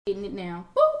Getting it now.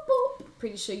 Boop, boop.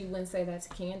 Pretty sure you wouldn't say that to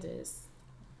Candace.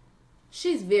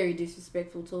 She's very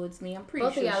disrespectful towards me. I'm pretty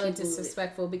Both sure of y'all she are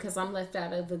disrespectful because I'm left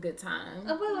out of a good time.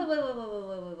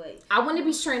 Wait. I want to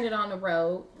be stranded on the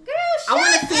road. Girl, shut I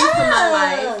want to feed for my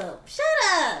life. Shut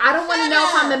up. I don't want to know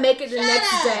if I'm going to make it the Shut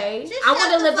next up. day. Just I want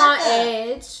shut to the live on fuck up.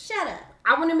 edge. Shut up.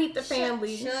 I want to meet the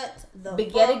family. Shut the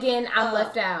But yet fuck again, I'm up.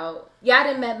 left out. Y'all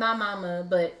didn't met my mama,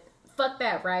 but fuck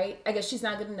that, right? I guess she's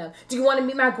not good enough. Do you want to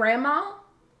meet my grandma?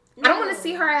 I don't want to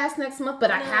see her ass next month,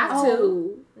 but I have to.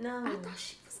 Oh. No. I thought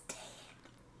she was dead.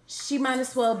 She might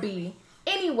as well be.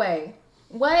 Anyway,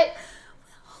 what?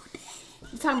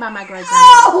 You talking about my great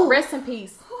grandma? No! Rest in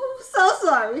peace. I'm so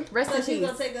sorry. Rest So in she's peace.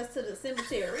 gonna take us to the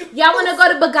cemetery. Y'all want to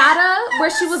go to Bogota, where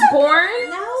she was born?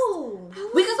 No.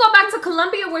 We can go back to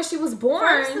Colombia, where she was born.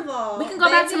 First of all, we can go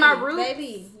back to my roots.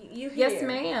 Baby, you here. Yes,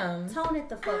 ma'am. Tone it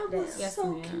the fuck down. Yes, so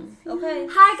ma'am. confused. Okay.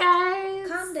 Hi, guys.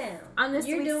 Calm down. On this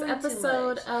You're week's doing too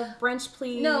episode much. of Brunch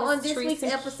Please. No, on this Treats week's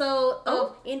and- episode Oh.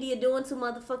 of India doing too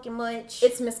motherfucking much.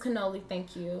 It's Miss Cannoli,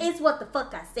 thank you. It's what the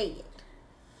fuck I said.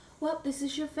 Well, this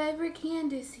is your favorite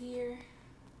Candace here.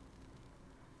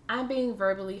 I'm being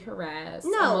verbally harassed,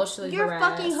 No, emotionally you're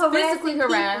harassed, fucking harassing physically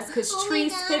harassed, people. because Oh my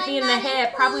Trees God, hit me in I'm the not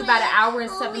head probably about an hour and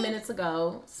included. 7 minutes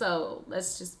ago. So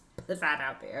let's just put that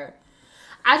out there.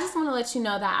 I just want to let you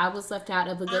know that I was left out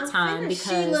of a good time because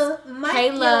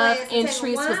K-Love and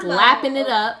Trees was lapping it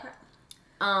up.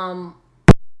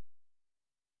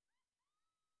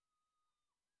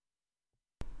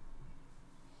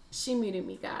 She muted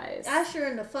me, guys. I sure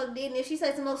in the fuck didn't. If she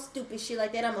says the most stupid shit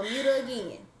like that, I'm gonna mute her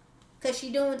again. Cause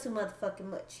she doing too motherfucking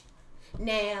much.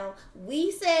 Now,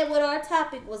 we said what our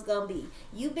topic was gonna be.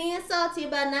 You being salty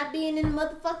about not being in the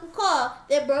motherfucking car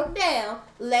that broke down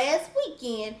last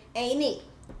weekend, ain't it?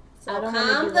 So I don't want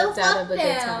calm to be the left out fuck of a good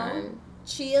down, time.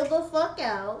 chill the fuck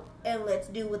out, and let's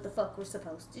do what the fuck we're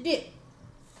supposed to do.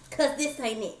 Cause this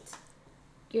ain't it.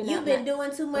 You're You've not been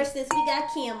doing too much since we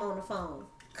got Kim on the phone.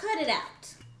 Cut it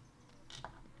out.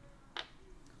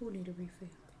 Who need a refill?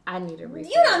 I need a refill.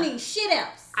 You don't need shit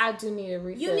else. I do need a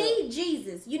refill. You need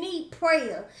Jesus. You need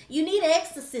prayer. You need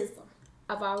exorcism.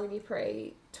 I've already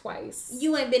prayed twice.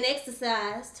 You ain't been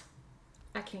exercised.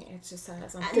 I can't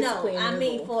exercise. I'm No, physically I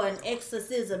mean unable. for an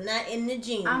exorcism, not in the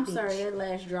gym. I'm bitch. sorry, that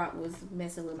last drop was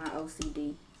messing with my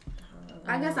OCD.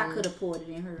 I guess I could have poured it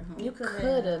in her home. You could have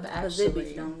Because that actually.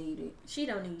 bitch don't need it. She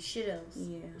don't need shit else.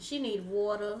 Yeah. She need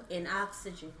water and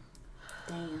oxygen.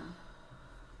 Damn.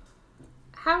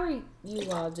 How are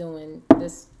you all doing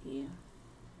this? Yeah.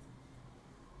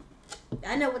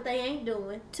 I know what they ain't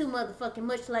doing. Too motherfucking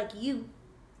much like you.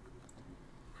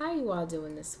 How are you all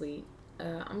doing this week?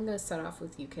 I'm gonna start off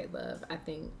with you, K-Love. I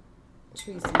think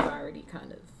Trees, you've already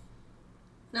kind of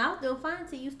Now I was doing fine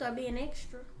till you start being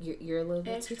extra. you're a little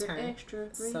bit too Extra, turned. extra.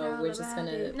 Read So all we're just about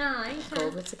gonna it. Nah, I ain't go trying.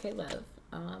 over to K-Love.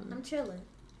 I'm chilling.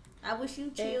 I wish you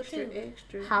chill Extra, too.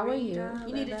 extra. How are read you? all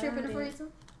You need a trip in the about it. freezer?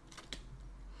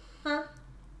 Huh?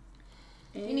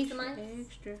 You need some ice?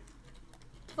 Extra.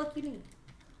 Fuck you need?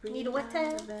 Read Need a wet all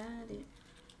towel? about it.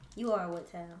 You are a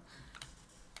wet towel.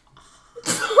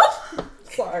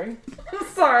 Sorry,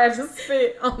 sorry. I just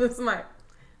spit on this mic.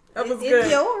 That was It's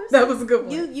good. yours. That was a good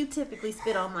one. You typically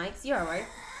spit on mics. You're alright.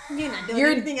 You're not doing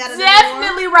You're anything out of the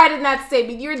definitely right in that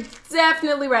statement. You're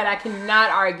definitely right. I cannot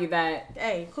argue that.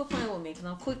 Hey, quit playing with me because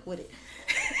I'm quick with it.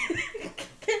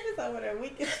 Candace over there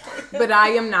weak as fuck. But I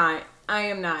am not. I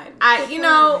am not.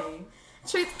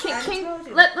 Trees,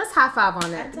 let's high five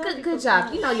on that. Good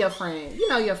job. You know your friend. You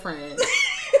know your friend.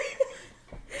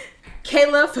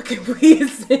 Kayla fucking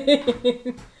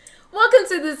Weezen. Welcome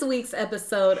to this week's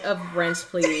episode of Brunch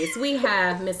Please. We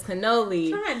have Miss Cannoli.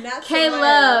 Trying not to K-Love,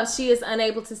 laugh. she is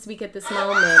unable to speak at this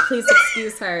moment. Please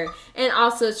excuse her. And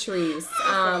also Trees.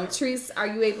 Trees, are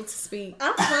you able to speak?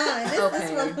 I'm fine. This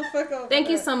Okay. motherfucker over Thank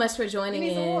you there. so much for joining You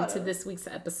need some in water. to this week's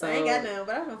episode. I ain't got none,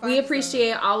 but I'm gonna find We you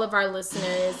appreciate all of our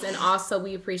listeners, and also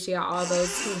we appreciate all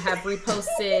those who have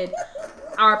reposted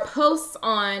our posts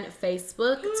on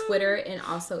Facebook, Twitter, and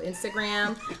also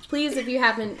Instagram. Please, if you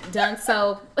haven't done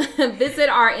so, visit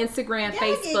our Instagram, some.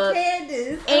 Y'all get Facebook,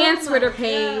 Candace. and Oh my Twitter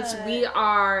page. God. We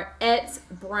are at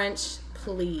Brunch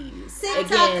Please.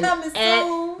 TikTok coming at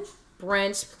soon.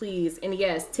 Brunch Please. And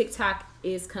yes, TikTok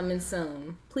is coming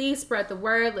soon. Please spread the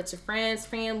word. Let your friends,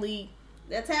 family,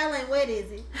 That towel ain't wet, is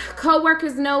it?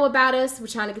 co-workers know about us. We're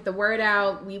trying to get the word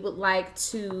out. We would like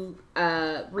to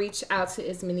reach out to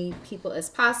as many people as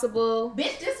possible.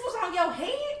 Bitch, this was on your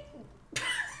head?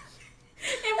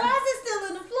 And why is it still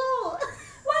in the floor?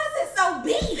 Why is it so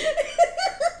big?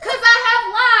 Cause I have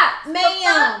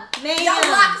locks, Ma'am.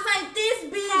 Your locks ain't this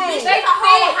big, Hey. bitch. They It's a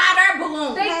whole fit. hot air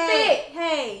balloon. They fit.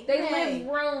 Hey. They hey. leave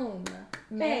room,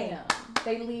 ma'am.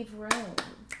 They leave leave room.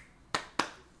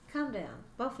 Calm down,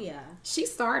 both of y'all. She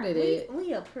started it.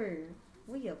 We up here.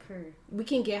 We up here. We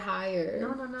can get higher.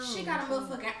 No. She got a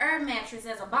motherfucking air mattress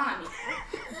as a bonnet.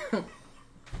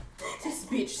 This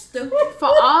bitch stupid. For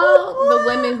all the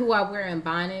women who are wearing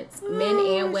bonnets, men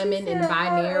and women and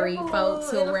binary folks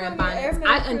who are wearing bonnets,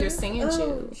 I understand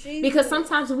you. Because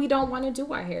sometimes we don't want to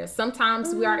do our hair.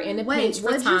 Sometimes we are in a pinch for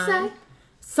what'd time. you say?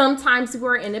 Sometimes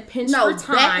we're in a pinch for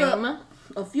time. Back up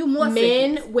a few more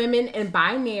Men, seconds. women, and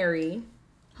binary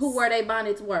Who wear their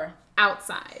bonnets were.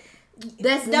 outside.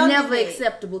 That's Don't never do that.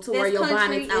 acceptable to This wear your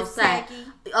country bonnets is outside. tacky.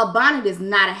 A bonnet is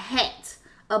not a hat.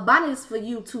 A bonnet is for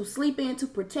you to sleep in to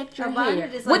protect your A hair.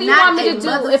 bonnet is What do you Not want me a to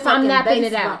do if I'm motherfucking napping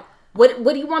it baseball. out?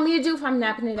 What do you want me to do if I'm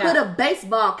napping it Put out? a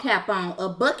baseball cap on, a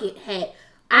bucket hat.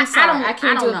 I'm sorry, I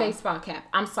can't do don't a know. baseball cap.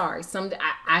 I'm sorry.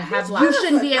 I have You lots.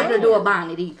 shouldn't be able to do a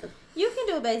bonnet either. You can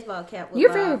do a baseball cap with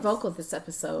You're very bobs. vocal this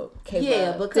episode, Kayla.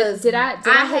 Yeah, because did I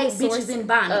I hit hate a bitches in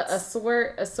bonnets. A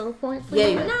sore point for Yeah,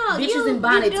 you? No, bitches you in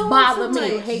bonnets doing bother too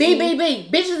me. much.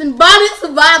 BBB, bitches in bonnets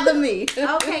bother me.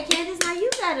 Okay, Candace, now you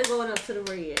got it going up to the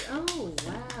red. Oh,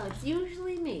 wow. It's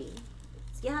usually me.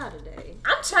 It's y'all today.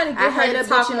 I'm trying to I get hate her a to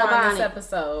talk bitch in a more on this bonnet.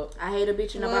 episode. I hate a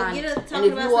bitch in a Well, bonnet. get her And talking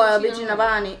if about you are a something bitch she in don't a like.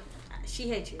 bonnet, She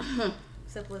hates you.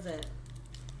 Simple as that.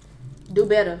 do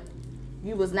better.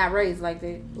 You was not raised like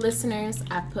that. Listeners,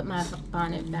 I put my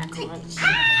bonnet back on.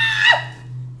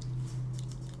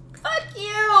 Fuck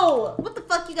you! What the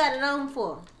fuck you got it on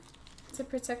for? To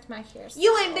protect my hair.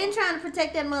 You ain't been trying to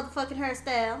protect that motherfucking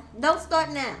hairstyle. Don't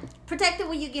start now. Protect it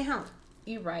when you get home.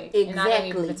 You're right. And I don't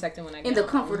even Exactly. protect it when I get In the home.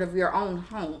 comfort of your own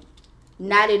home.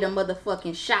 Not in the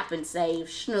motherfucking shopping save,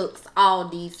 Schnooks,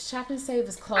 Aldi's. Shop and Save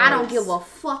is closed. I don't give a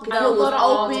fuck if I it don't was go to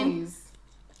open. Aldi's.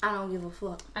 I don't give a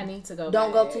fuck. I need to go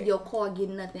Don't go back. to your car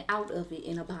getting nothing out of it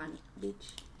in a bonnet,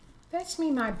 bitch. Fetch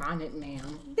me my bonnet, ma'am.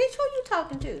 Bitch, who you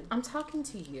talking to? I'm talking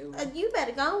to you. You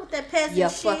better go on with that peasant Your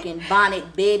shit. fucking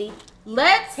bonnet, Betty.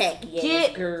 Let's Tacky ass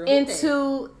get girl.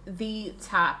 into the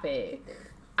topic.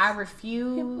 I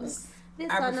refuse. This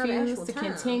I I know the refuse actual to time.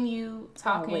 continue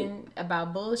talking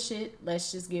about bullshit.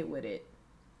 Let's just get with it.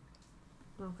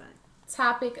 Okay.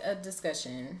 Topic of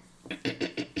discussion. I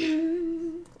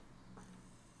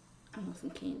want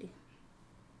some candy.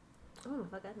 I don't know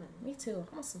if I got nothing. Me too.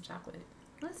 I want some chocolate.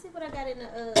 Let's see what I got in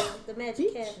the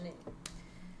magic cabinet.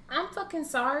 I'm fucking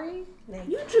sorry.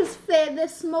 You just fed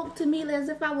that smoke to me as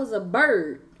if I was a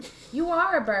bird. You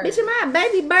are a bird. Bitch, am I a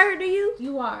baby bird to you?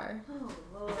 You are. Oh,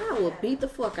 Lord. I will beat the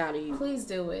fuck out of you. Please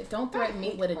do it. Don't threaten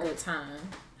me with a good time.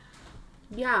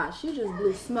 Yeah, she just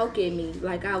blew smoke at me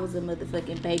like I was a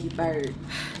motherfucking baby bird.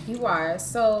 You are.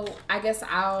 So I guess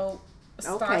I'll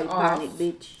start Okay, off. bonnet,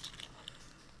 bitch.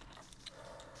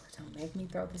 Don't make me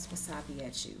throw this wasabi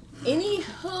at you.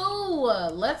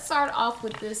 Anywho, let's start off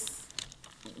with this.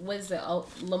 What is it?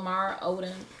 Lamar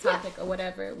Odom topic or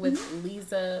whatever with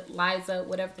Liza,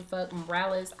 whatever the fuck,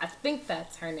 Morales. I think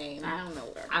that's her name. I don't know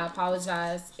her. I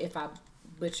apologize if I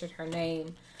butchered her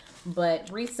name.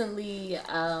 But recently,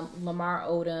 Lamar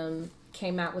Odom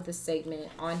came out with a statement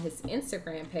on his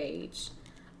Instagram page,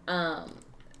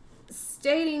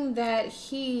 stating that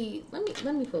he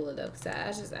let me pull it up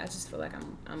because I just feel like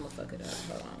I'm gonna fuck it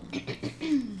up.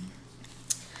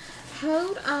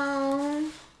 Hold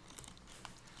on.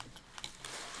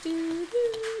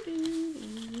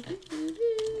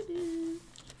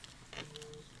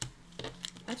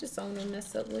 I just don't want to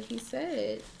mess up what he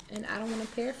said, and I don't want to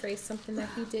paraphrase something that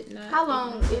he did not. How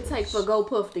long it take for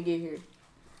GoPuff to get here?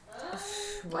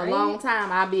 Right? A long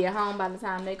time. I'll be at home by the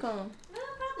time they come. No,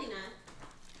 probably not.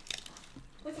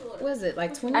 What you order? Was it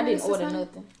like 20 I minutes didn't or order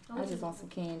something? nothing. I just want some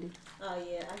candy. Oh,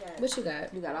 yeah, I got it. What you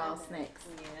got? You got all snacks.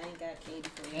 Yeah, I ain't got candy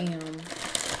for you. Damn.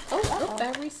 Oh,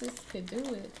 that Reese's could do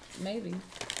it. Maybe.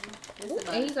 This Ooh,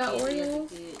 about and you got candy as a Oreos?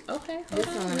 kid. Okay. This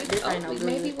hold on. one- this ain't no we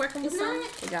may good. be working with It's some.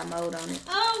 not? It got mold on it.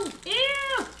 Oh,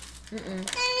 ew! Mm-mm. Ain't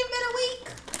even been a week.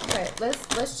 Okay,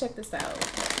 let's check this out.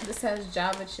 This has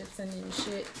Java chips in it and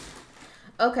shit.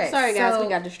 Okay. Sorry, guys, so we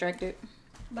got distracted.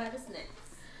 By the snacks.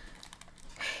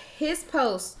 his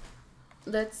post.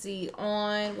 Let's see.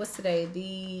 On what's today?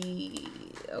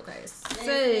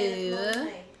 So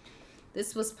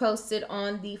this was posted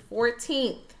on the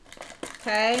 14th.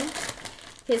 Okay.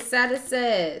 His status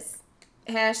says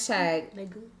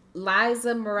hashtag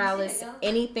Liza Morales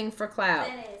anything for clout.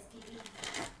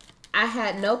 I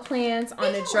had no plans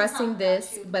on addressing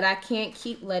this, but I can't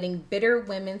keep letting bitter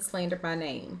women slander my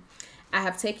name. I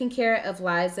have taken care of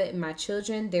Liza and my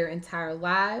children their entire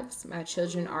lives. My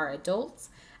children are adults.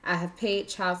 I have paid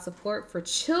child support for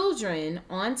children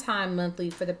on time monthly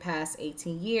for the past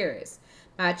 18 years.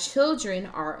 My children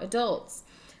are adults.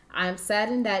 I'm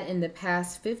saddened that in the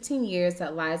past 15 years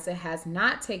that Liza has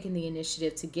not taken the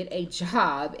initiative to get a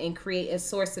job and create a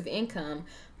source of income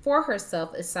for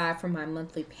herself aside from my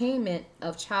monthly payment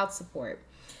of child support.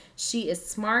 She is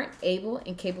smart, able,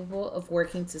 and capable of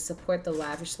working to support the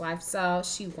lavish lifestyle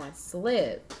she wants to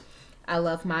live. I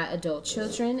love my adult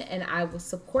children and I will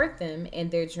support them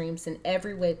and their dreams in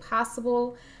every way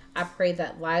possible. I pray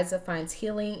that Liza finds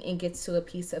healing and gets to a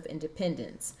piece of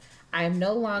independence. I am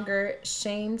no longer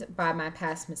shamed by my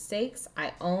past mistakes.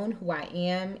 I own who I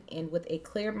am, and with a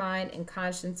clear mind and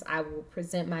conscience, I will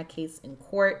present my case in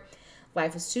court.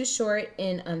 Life is too short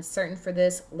and uncertain for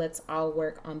this. Let's all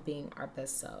work on being our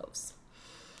best selves.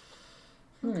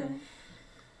 Okay.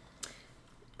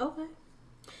 Okay.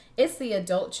 It's the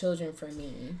adult children for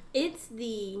me. It's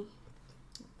the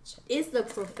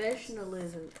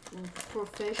professionalism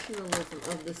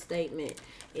of the statement.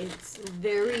 It's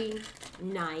very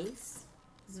nice.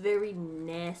 It's very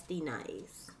nasty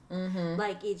nice. Mm-hmm.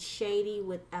 Like, it's shady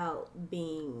without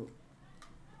being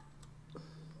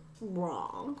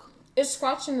wrong. It's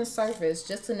scratching the surface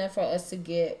just enough for us to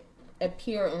get a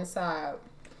peer inside.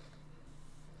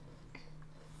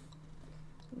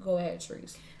 Go ahead,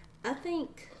 Therese. I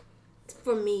think,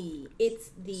 for me,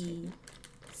 it's the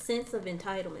sense of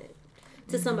entitlement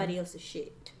to somebody else's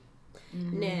shit.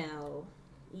 Mm-hmm. Now,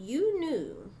 you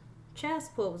knew child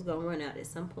support was going to run out at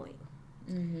some point.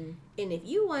 Mm-hmm. And if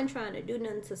you weren't trying to do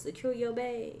nothing to secure your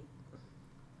bag,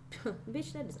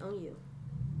 bitch, that is on you.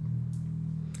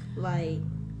 Like,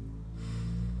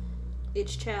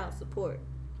 it's child support.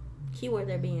 Keyword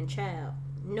there being child.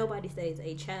 Nobody stays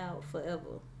a child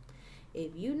forever.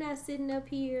 If you not sitting up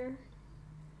here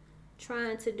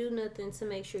trying to do nothing to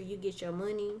make sure you get your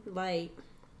money, like,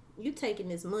 you taking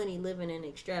this money living an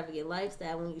extravagant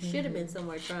lifestyle when you should have been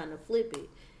somewhere trying to flip it.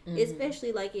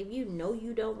 Especially, like, if you know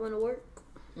you don't want to work,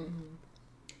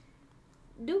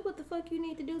 do what the fuck you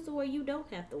need to do so where you don't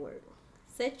have to work.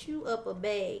 Set you up a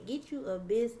bag. Get you a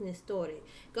business started.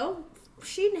 Go.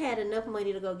 She had enough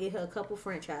money to go get her a couple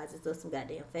franchises of some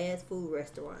goddamn fast food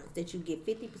restaurants that you get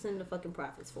 50% of the fucking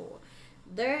profits for.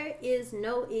 There is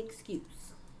no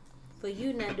excuse for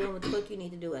you not doing what the fuck you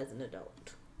need to do as an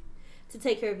adult to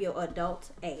take care of your adult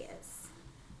ass.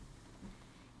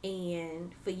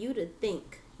 And for you to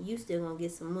think you still gonna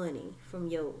get some money from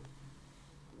your...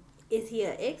 Is he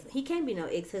an ex? He can't be no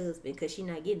ex-husband because she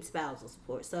not getting spousal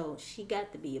support. So she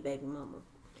got to be a baby mama.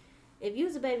 If you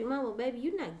was a baby mama, baby,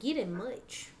 you not getting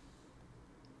much.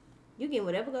 You getting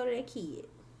whatever go to that kid.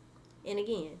 And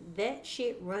again, that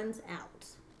shit runs out.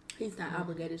 He's not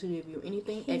obligated to give you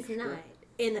anything He's extra. not.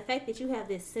 And the fact that you have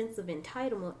this sense of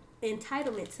entitlement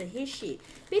to his shit.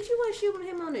 Bitch, you wasn't shooting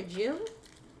him on the gym.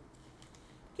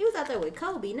 He was out there with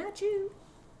Kobe, not you.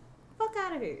 Fuck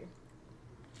out of here.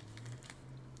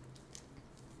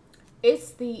 It's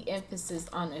the emphasis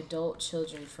on adult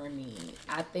children for me.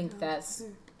 I think that's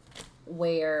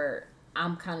where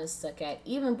I'm kind of stuck at,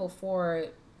 even before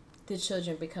the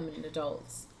children becoming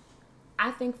adults. I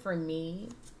think for me,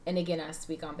 and again, I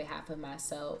speak on behalf of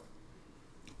myself,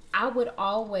 I would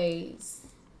always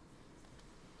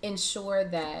ensure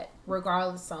that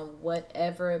regardless on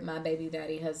whatever my baby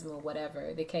daddy, husband,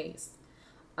 whatever the case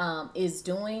is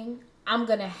doing, I'm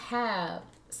going to have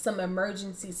some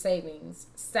emergency savings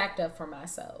stacked up for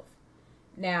myself.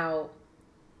 Now,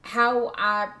 how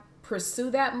I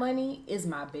pursue that money is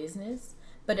my business,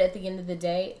 but at the end of the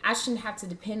day, I shouldn't have to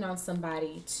depend on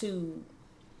somebody to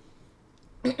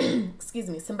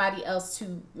somebody else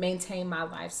to maintain my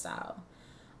lifestyle.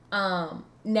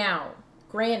 Now,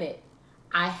 granted,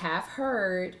 I have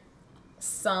heard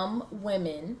some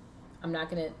women, I'm not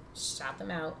going to shout them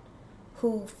out,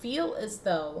 who feel as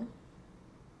though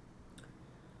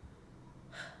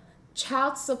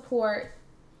child support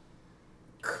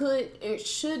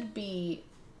should be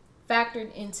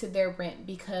factored into their rent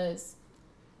because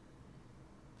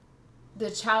the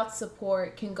child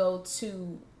support can go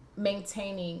to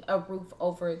maintaining a roof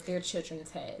over their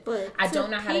children's head. But I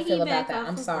don't know how to feel about that.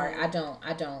 I'm of sorry. that, I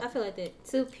don't. I feel like that.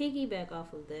 To piggyback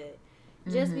off of that,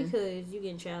 just because you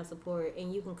get child support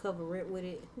and you can cover rent with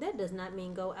it, that does not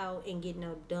mean go out and get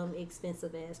no dumb,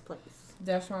 expensive ass place.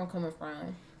 That's where I'm coming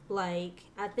from. Like,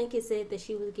 I think it said that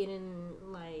she was getting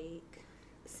like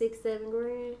 $6-7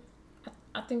 grand.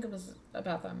 I think it was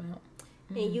about that amount.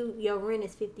 And your rent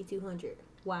is $5,200.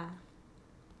 Why?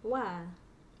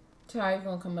 So how you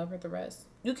gonna come up with the rest?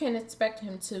 You can't expect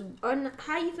him to Or not,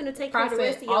 how you finna take care of the profit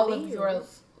rest of your all bills? of your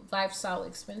lifestyle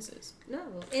expenses. No,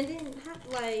 and then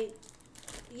like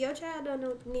your child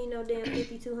don't need no damn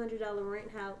 $5,200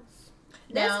 rent house.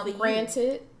 That's Now, for you.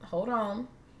 granted, hold on.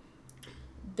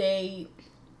 They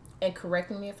and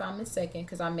correct me if I'm mistaken,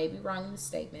 because I may be wrong in the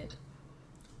statement,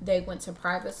 they went to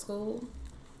private school.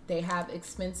 They have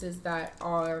expenses that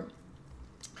are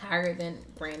higher than,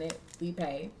 granted, we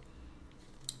pay.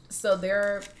 So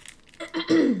their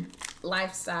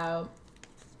lifestyle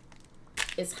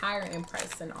is higher in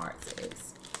price than ours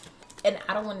is. And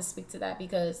I don't want to speak to that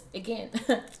because, again,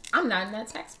 I'm not in that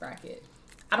tax bracket.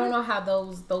 I don't know how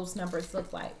those numbers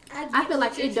look like. I feel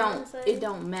like it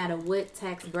don't matter what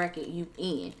tax bracket you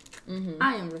in. Mm-hmm.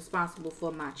 I am responsible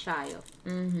for my child.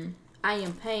 Mm-hmm. I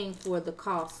am paying for the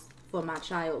cost for my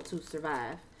child to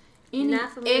survive.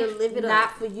 Not for me to live it up.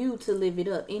 Not for you to live it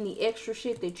up. Any extra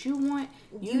shit that you want,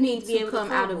 you need to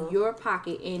come out of your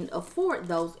pocket and afford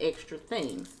those extra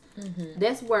things. Mm-hmm.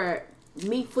 That's where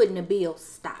me footing the bill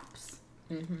stops.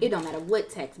 Mm-hmm. It don't matter what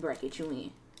tax bracket you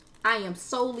in. I am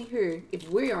solely here. If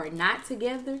we are not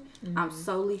together, mm-hmm. I'm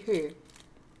solely here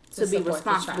to be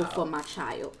responsible for my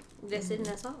child. That's it and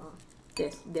that's all.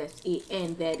 That's it,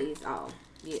 and that is all.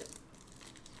 Yeah.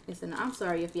 Listen, I'm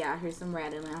sorry if y'all hear some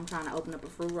rattling. I'm trying to open up a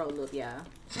fruit roll up, y'all.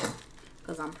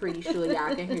 Because I'm pretty sure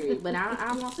y'all can hear it. But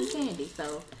I want some candy,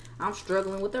 so I'm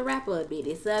struggling with the wrapper a bit.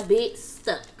 It's a bit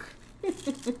stuck.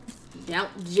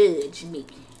 Don't judge me.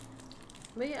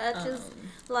 But yeah, I just,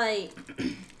 like,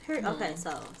 okay,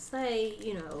 so say,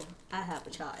 I have a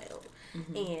child,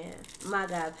 mm-hmm. and my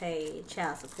guy paid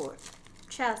child support.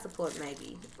 Child support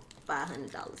maybe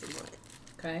 $500 a month.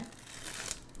 Okay.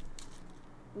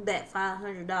 That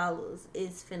 $500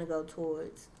 is finna go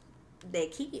towards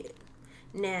that kid.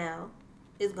 Now,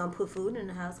 it's gonna put food in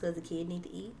the house because the kid need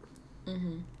to eat.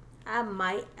 Mm-hmm. I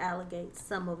might allocate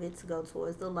some of it to go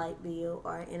towards the light bill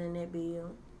or internet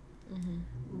bill. Mm-hmm.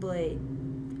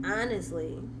 But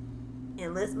honestly,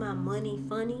 unless my money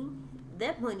funny,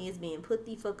 that money is being put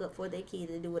the fuck up for that kid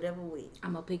to do whatever with.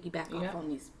 I'm gonna piggyback off on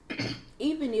this.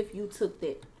 Even if you took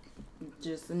that,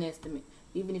 just an estimate.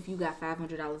 Even if you got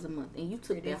 $500 a month and you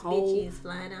took that whole... This bitch is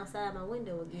flying outside my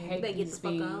window again. You better get the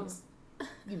fuck on.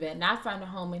 You better not find a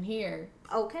home in here.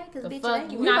 Okay, because bitch, fuck,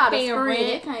 you you not paying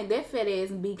rent. That fat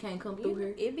ass B can't come through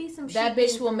here. It be some shit. That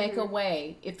bitch will make a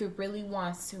way if it really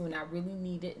wants to, and I really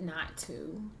need it not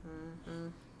to.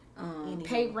 Mm-hmm.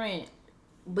 Pay rent.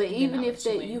 But even if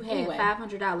you had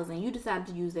 $500 and you decided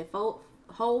to use that whole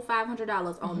 $500 on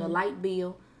mm-hmm. the light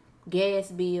bill,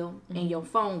 gas bill, mm-hmm. and your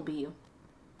phone bill,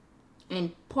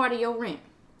 and part of your rent,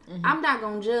 mm-hmm. I'm not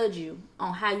gonna judge you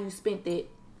on how you spent that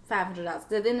 $500.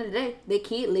 Because at the end of the day, the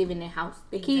kid live in their house.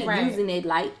 The kid using that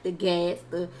light, the gas,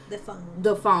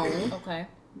 the phone. Okay.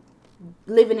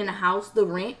 Living in the house, the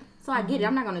rent. So I get it.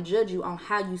 I'm not gonna judge you on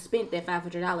how you spent that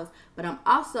 $500. But I'm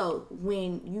also,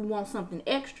 when you want something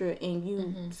extra and you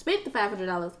mm-hmm. spent the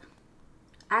 $500,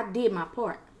 I did my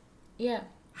part. Yeah.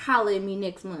 Holler at me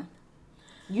next month.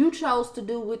 You chose to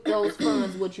do with those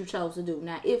funds what you chose to do.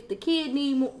 Now, if the kid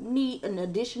need an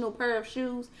additional pair of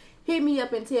shoes, hit me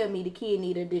up and tell me the kid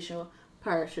need an additional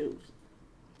pair of shoes.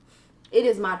 It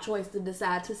is my choice to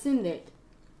decide to send that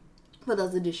for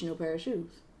those additional pair of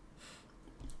shoes.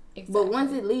 Exactly. But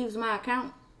once it leaves my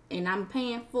account and I'm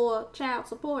paying for child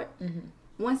support, mm-hmm.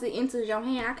 once it enters your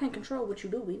hand, I can't control what you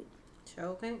do with it. Sure,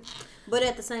 okay. But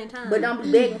at the same time... But don't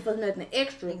be begging for nothing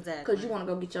extra. Exactly. Because you want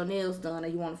to go get your nails done or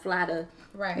you want to fly to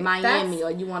Miami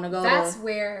or you want to go That's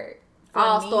where...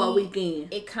 All-Star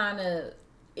Weekend. It kind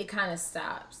of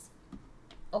stops.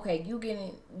 Okay, you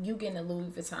getting a Louis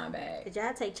Vuitton bag. Did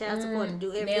y'all take child support and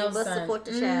do everything but support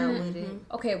the child with it?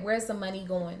 Okay, where's the money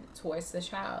going towards the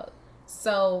child?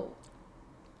 So,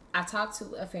 I talked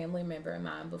to a family member of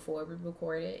mine before we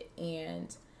recorded,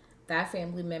 and that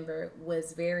family member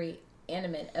was very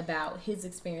adamant about his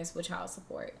experience with child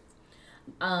support.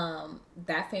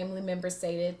 That family member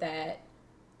stated that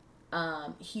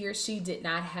he or she did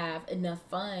not have enough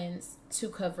funds to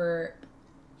cover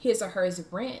his or her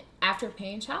rent after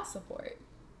paying child support.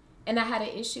 And I had an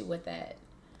issue with that.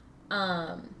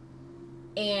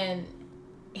 And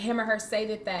him or her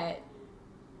stated that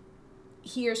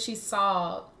he or she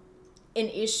saw an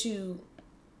issue,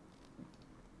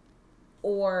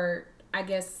 or I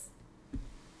guess,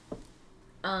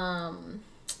 how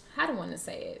do I want to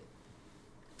say it?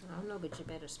 I don't know, but you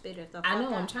better spit it the fuck I know,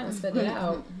 out. I'm trying to spit it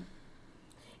out.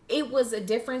 It was a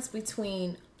difference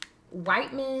between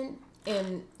white men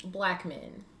and black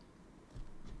men.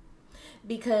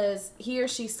 Because he or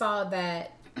she saw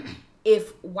that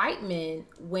if white men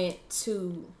went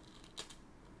to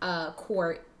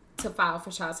court to file for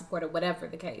child support or whatever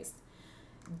the case,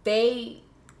 they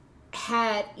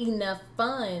had enough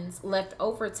funds left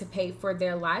over to pay for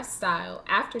their lifestyle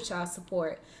after child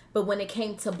support. But when it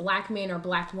came to black men or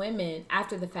black women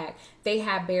after the fact, they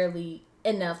had barely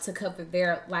enough to cover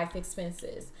their life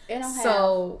expenses.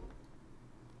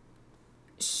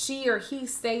 she or he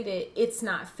stated it's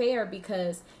not fair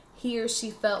because he or she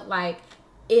felt like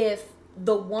if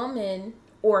the woman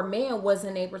or man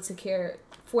wasn't able to care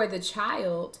for the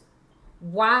child,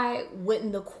 why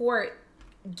wouldn't the court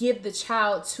give the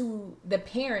child to the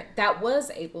parent that was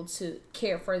able to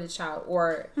care for the child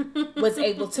or was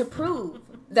able to prove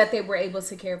that they were able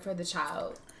to care for the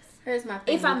child? Here's my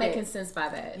thing. If I'm making sense by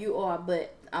that. You are,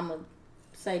 but I'm going to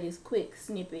say this quick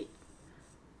snippet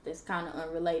that's kind of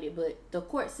unrelated, but the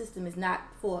court system is not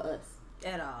for us.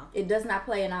 At all. It does not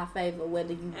play in our favor,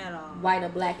 whether you At all. white or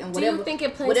black, and whatever. Do you think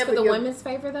it plays for the women's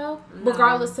favor though? No.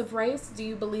 Regardless of race, do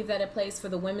you believe that it plays for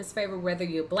the women's favor, whether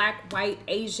you're black, white,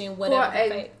 Asian, whatever?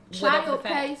 For a child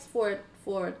whatever case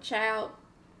for child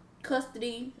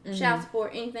custody, child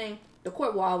support, anything, the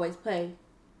court will always play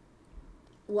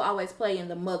in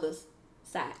the mother's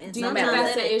side. And Do you sometimes think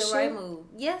that's that the ain't the right issue? move.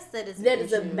 Yes, that is. That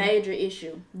is a major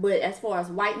issue. But as far as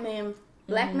white man,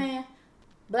 black man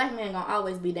gonna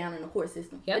always be down in the court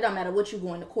system. Yep. It don't matter what you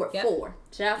go in the court Yep. for.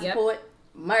 Child Yep. support,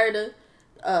 murder,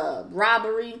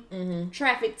 robbery,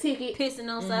 traffic ticket. pissing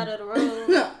on side of the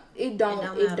road. It don't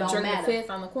Drink matter. the fifth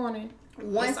on the corner.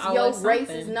 Once It's your always race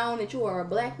something. is known that you are a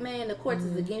black man, the courts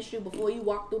is against you before you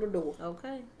walk through the door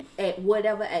Okay. at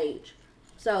whatever age.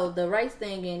 So the race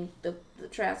thing and the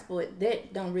child support,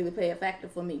 that don't really play a factor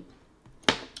for me.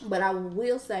 But I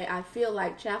will say I feel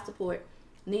like child support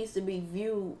needs to be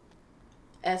viewed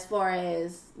as far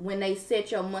as when they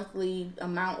set your monthly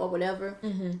amount or whatever.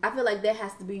 I feel like that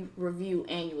has to be reviewed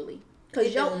annually. Because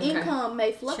It your does. income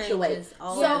may fluctuate. Changes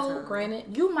all the So time.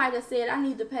 Granted, you might have said, I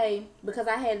need to pay because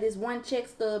I had this one check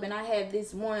stub and I had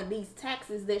this one of these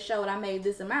taxes that showed I made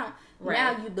this amount. Right.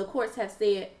 Now the courts have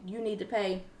said you need to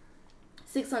pay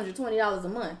 $620 a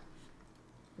month.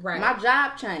 right, My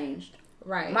job changed.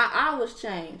 right. My hours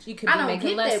changed. You could I be don't making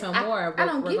get less that. or more, I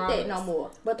don't get that regardless. no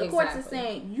more. But the courts is Exactly.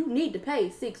 saying you need to pay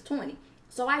 $620.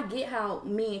 So I get how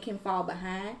men can fall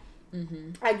behind.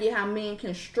 I get how men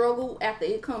can struggle after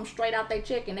it comes straight out their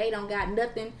check and they don't got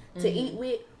nothing to eat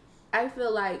with. I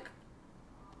feel like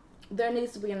there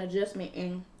needs to be an adjustment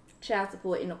in child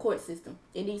support in the court system.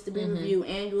 It needs to be reviewed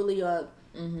annually or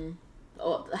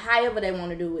however they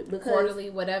want to do it. Because Quarterly,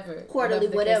 whatever. Quarterly,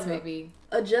 the whatever. case may be.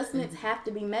 adjustments have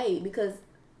to be made because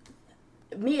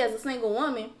me as a single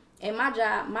woman and my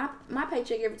job, my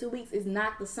paycheck every 2 weeks is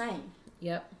not the same.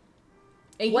 Yep.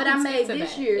 And What you can I made speak to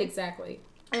this that. year- Exactly.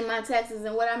 And my taxes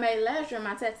and what I made last year in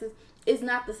my taxes is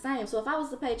not the same. So if I was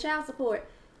to pay child support,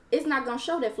 it's not going to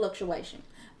show that fluctuation.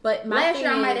 But my Last thing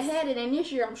year I might have is, had it, and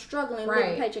this year I'm struggling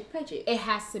Right. living paycheck to paycheck. it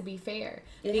has to be fair.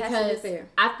 It because has to be fair.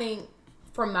 I think,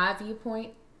 from my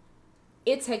viewpoint,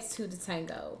 it takes two to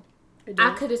tango. It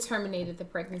I does. could have terminated the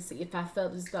pregnancy if I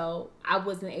felt as though I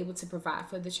wasn't able to provide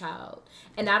for the child.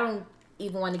 And I don't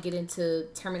even want to get into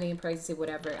terminating pregnancy,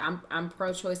 whatever. I'm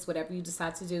pro-choice, whatever you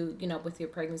decide to do, with your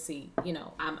pregnancy,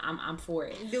 I'm for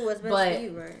it. Do what's best But for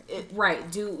you, right?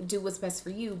 Right, do what's best for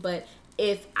you. But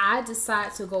if I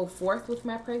decide to go forth with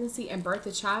my pregnancy and birth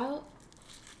a child,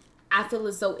 I feel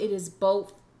as though it is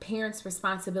both parents'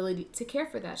 responsibility to care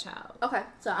for that child. Okay,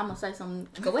 so I'm gonna say something.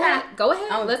 Go ahead.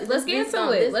 Let's get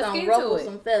into it. Let's get into ruffle it.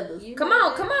 some feathers. Come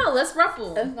on, let's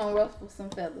ruffle. It's gonna ruffle some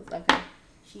feathers. Okay.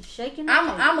 She's shaking her I'm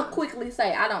head. gonna quickly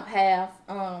say I don't have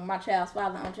my child's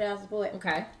father on child support.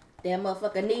 Okay. That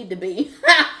motherfucker need to be,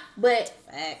 but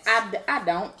Facts. I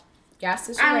don't. Got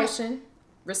situation.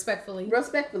 Respectfully.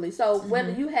 Respectfully. So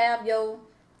whether you have your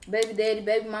baby daddy,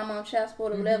 baby mama on child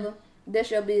support or whatever,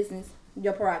 that's your business,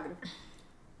 your prerogative.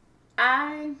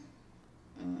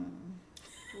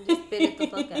 Just spit it the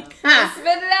fuck out. Spit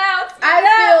it out.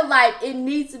 I feel like it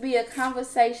needs to be a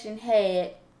conversation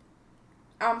had.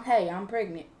 I'm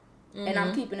pregnant and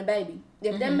I'm keeping a baby.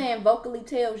 If that man vocally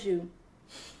tells you,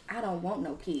 I don't want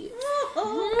no kids.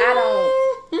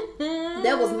 I don't.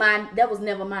 That was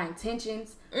never my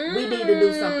intentions. We need to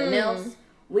do something else.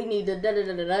 We need to da da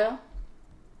da da da.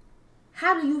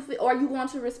 How do you feel? Are you going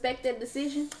to respect that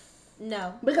decision?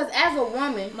 No. Because as a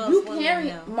woman, Most women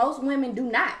no. most women do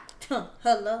not.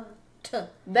 Hello.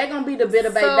 They're gonna be the bitter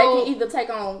baby. So- They can either take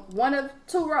on one of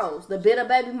two roles: the bitter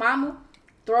baby mama,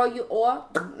 throw you, or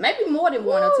maybe more than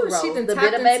one or two roles. She done The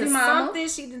tapped bitter baby into mama. something.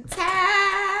 She done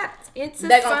tapped into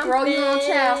They're gonna throw you on something.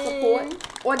 child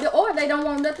support, or they don't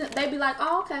want nothing. They be like,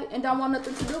 oh okay, and don't want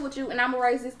nothing to do with you, and I'm gonna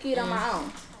raise this kid on my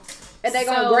own. And they're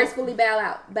gonna So- gracefully bow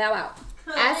out.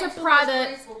 As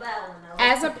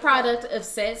a product of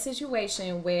said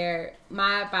situation where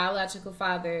my biological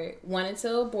father wanted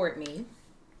to abort me,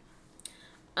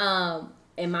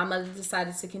 and my mother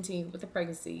decided to continue with the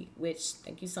pregnancy, which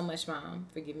thank you so much, Mom,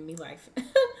 for giving me life.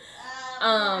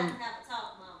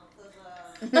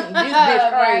 This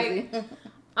bitch crazy.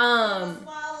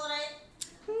 Swallow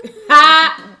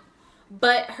that.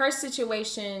 But her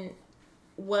situation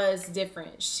was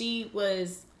different.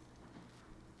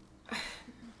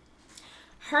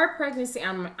 Her pregnancy,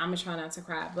 I'm gonna try not to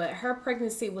cry, but her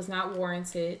pregnancy was not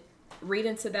warranted. Read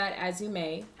into that as you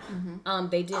may.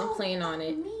 They didn't plan on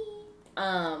it.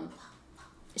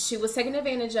 She was taken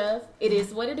advantage of. It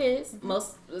is what it is.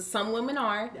 Some women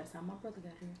are. That's how my brother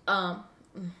got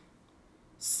here.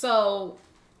 So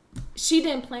she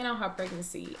didn't plan on her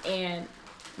pregnancy, and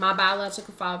my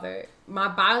biological father,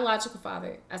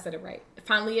 I said it right,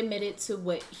 finally admitted to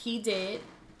what he did.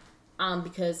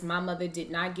 Because my mother did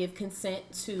not give consent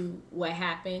to what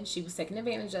happened. She was taken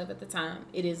advantage of at the time.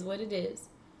 It is what it is.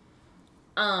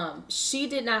 She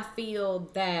did not feel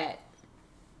that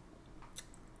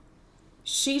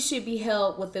she should be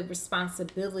held with the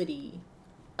responsibility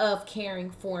of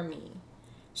caring for me.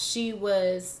 She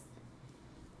was,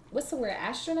 what's the word,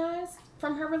 astronized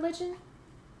from her religion?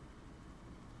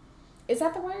 Is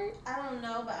that the word? I don't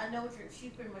know, but I know what she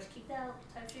pretty much kicked out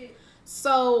type shit.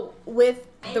 So with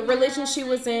the religion she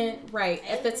was in, right,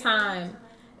 at the time,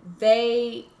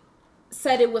 they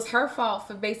said it was her fault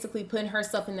for basically putting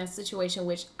herself in that situation,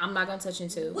 which I'm not going to touch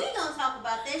into. We gonna talk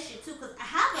about that shit too, because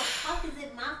how the fuck is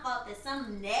it my fault that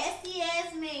some nasty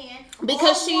ass man woman,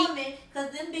 because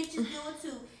them bitches do it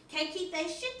too, can't keep their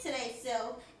shit to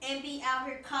themselves and be out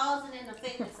here causing and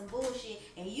affecting some bullshit,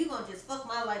 and you gonna just fuck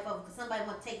my life over because somebody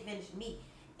want to take advantage of me,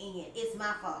 and it's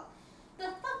my fault. The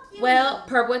fuck you Well,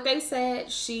 per what they said,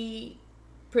 she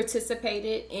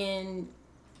participated in,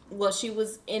 she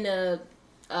was in a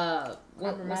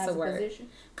what's the word?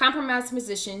 Compromised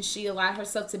position. She allowed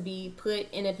herself to be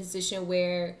put in a position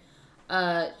where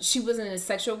she was in a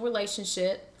sexual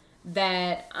relationship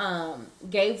that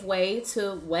gave way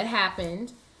to what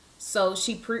happened. So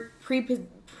she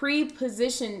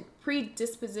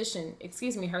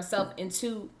predispositioned herself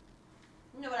into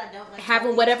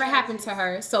having whatever happened to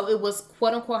her. So it was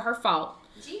quote unquote her fault.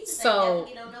 Jesus so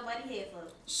ain't never get on nobody's head for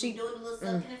it. She doing a little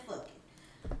sucking and fucking.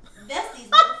 That's these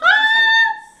motherfucking churches.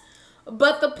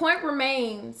 But the point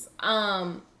remains,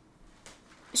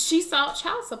 she sought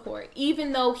child support,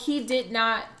 even though he did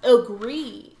not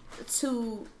agree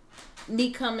to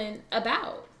me coming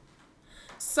about.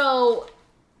 So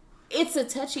it's a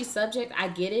touchy subject. I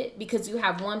get it, because you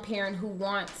have one parent who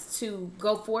wants to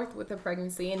go forth with a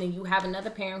pregnancy, and then you have another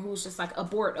parent who's just like,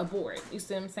 abort. You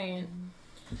see what I'm saying?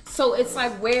 So it's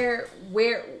like, where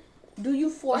do you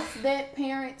force that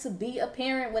parent to be a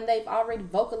parent when they've already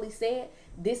vocally said,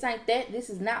 this ain't that, this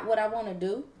is not what I want to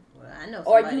do? Well, I know.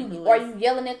 Or you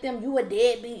yelling at them, you a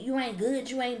deadbeat, you ain't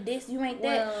good, you ain't this, you ain't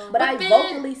that. But I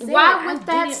vocally said, why would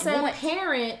that said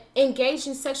parent engage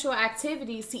in sexual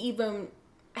activities to even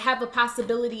have a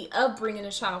possibility of bringing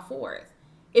a child forth?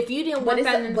 If you didn't want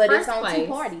that in the first place. But it's on two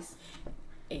parties.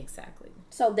 Exactly.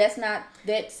 So that's not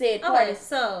that said party. Okay,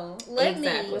 so let me,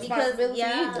 because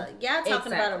y'all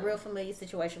talking about a real familiar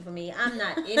situation for me. I'm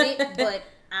not in it, but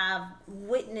I've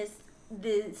witnessed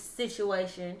this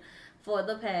situation for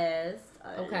the past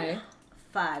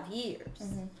 5 years.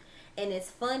 Mm-hmm. And it's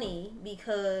funny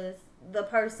because the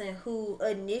person who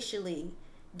initially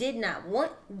did not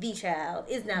want the child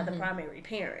is now the primary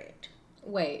parent.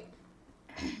 Wait.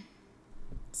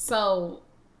 So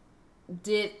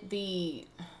did the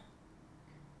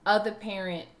other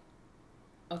parent...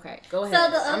 Okay, go ahead.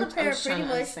 So the other parent pretty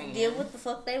much did what the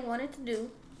fuck they wanted to do.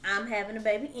 I'm having a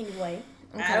baby anyway.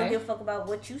 Okay. I don't give a fuck about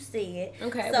what you said.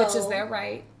 Okay, so, which is their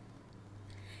right.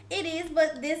 It is,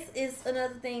 but this is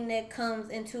another thing that comes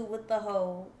into with the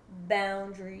whole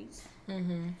boundaries.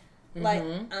 Mm-hmm. Like,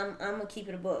 I'm gonna keep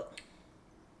it a book.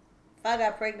 If I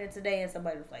got pregnant today and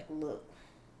somebody was like, look,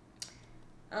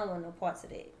 I don't want no parts of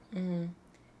that. Mm-hmm.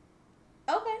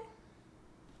 Okay.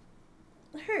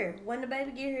 Here, when the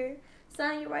baby get here,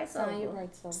 sign your rights over.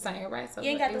 Sign your rights over.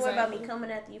 You ain't got to worry about me coming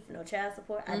after you for no child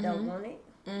support. I don't want it.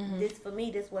 Mm-hmm. This for me,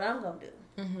 this what I'm gonna do.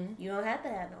 Mm-hmm. You don't have to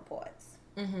have no parts.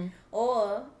 Mm-hmm.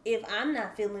 Or if I'm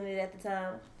not feeling it at the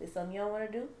time, there's something you don't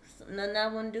want to do, nothing I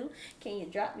want to do. Can you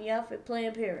drop me off at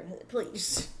Planned Parenthood,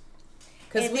 please?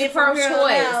 Because we're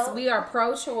pro-choice. We are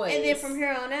pro-choice. And then from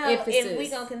here on out, if we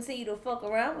gonna continue to fuck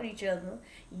around with each other,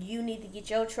 you need to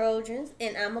get your Trojans,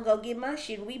 and I'm gonna go get my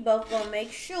shit. We both gonna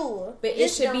make sure. But it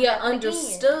should be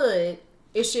understood.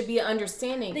 It should be an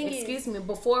understanding.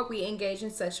 Before we engage in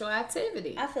sexual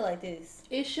activity. I feel like this.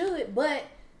 It should, but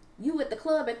you at the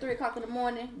club at 3:00 in the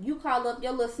morning, you call up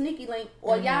your little sneaky link,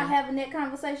 or y'all having that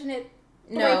conversation at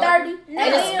 3:30,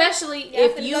 and especially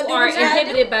if you are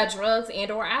inhibited by drugs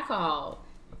and or alcohol,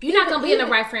 you're not gonna be in the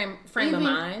right frame of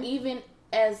mind. Even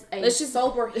as a Let's just-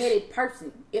 sober-headed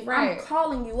person, if Right. I'm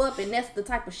calling you up and that's the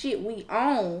type of shit we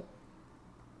own,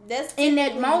 That's in that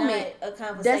typically moment, not a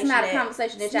conversation that's not a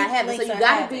conversation that y'all sneak having. So links you are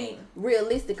gotta be having.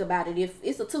 realistic about it. If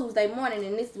it's a Tuesday morning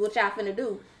and this is what y'all finna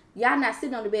do, y'all not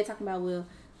sitting on the bed talking about, well,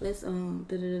 let's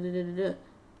da-da-da-da-da-da.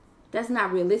 That's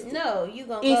not realistic. No, you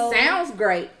gonna It go, sounds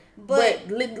great, but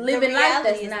the living life, reality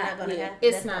that's is not. gonna Yeah. happen.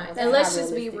 It's That's not. what's And not let's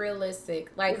just be realistic.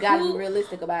 realistic. Like, We gotta who, be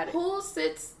realistic about it. who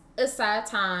sits aside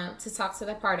time to talk to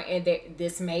their partner? And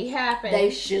this may happen. They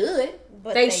should.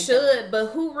 But They don't. should, but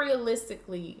who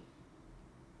realistically,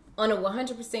 on a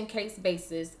 100% case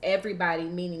basis, everybody,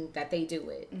 meaning that they do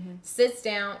it, sits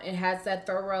down and has that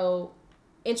thorough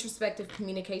introspective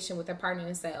communication with their partner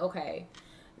and say, okay,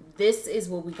 this is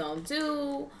what we gonna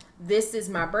do. This is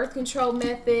my birth control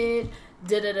method.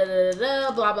 Da da da da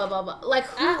da. Blah blah blah blah. Like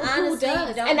who honestly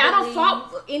does? don't And I don't believe-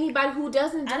 fault anybody who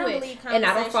doesn't do I don't it, believe and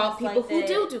I don't fault conversations people like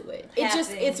who that do it. It just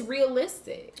happen. it's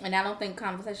realistic. And I don't think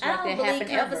conversations I like don't that believe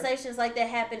happen ever. conversations like that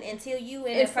happen until you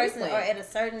and And a person frequent. are at a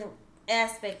certain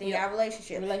aspect in Yeah. your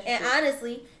relationship. Relationship. And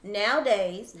honestly,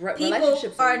 nowadays, people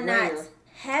Relationships are are not rare.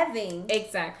 having.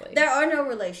 Exactly. There are no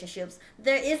relationships.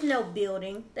 There is no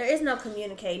building. There is no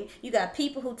communicating. You got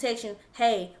people who text you,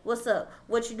 "Hey, what's up?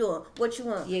 What you doing? What you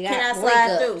want? You Can I got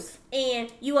slide link-ups. through?"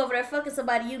 And you over there fucking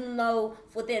somebody you know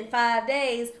within 5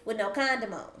 days with no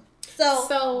condom on.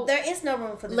 So there is no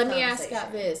room for this Let me ask conversation.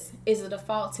 y'all this: is it a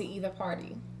fault to either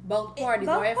party? Both parties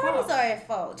Both are at parties fault. are at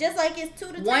fault. Just like it's 2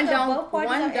 to 10. One both don't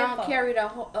parties are at don't fault. carry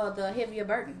the heavier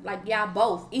burden. Like y'all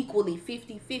both equally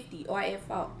 50-50 are at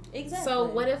fault. Exactly. So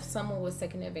what if someone was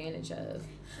taken advantage of?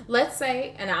 Let's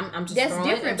say, and I'm just That's throwing,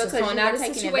 different I'm just because throwing you out were a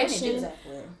taking advantage. situation.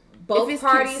 Exactly. Both If it's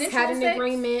parties had consensual an sex?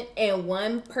 agreement, and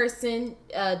one person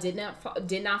did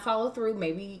not follow through.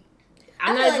 Maybe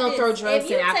I I'm feel not like gonna throw this. drugs If and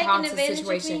you alcohol taking into the advantage of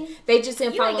situation. me, They just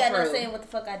didn't You ain't follow got no through. saying what the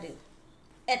fuck I do.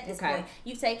 At this Okay. point,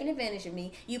 you've taken advantage of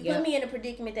me. You put Yep. me in a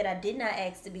predicament that I did not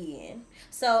ask to be in.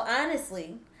 So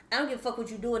honestly, I don't give a fuck what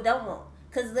you do or don't want.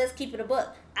 Cause let's keep it a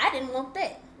buck. I didn't want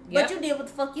that. Yep. But you did what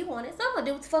the fuck you wanted, so I'm gonna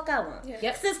do what the fuck I want. Yep.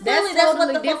 Since That's clearly that's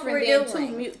totally what the fuck we're different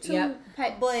than doing. two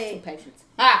Yep. But- two patients.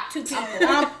 Ah, Two people.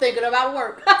 I'm thinking about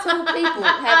work. Two people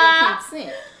having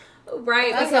consent.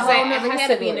 Right, That's because a whole it nother has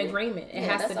to be an category. agreement. It Yeah,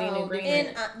 has that's to be a an whole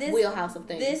agreement. And this Wheelhouse of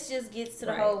things. This just gets to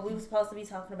the Right. whole. We were supposed to be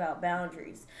talking about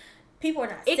boundaries. People are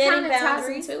not It setting kind of ties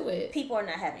boundaries. into it. People are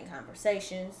not having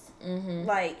conversations. Mm-hmm.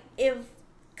 Like if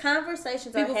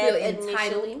conversations People are had feel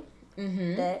entitled. initially,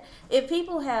 Mm-hmm. that if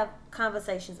people have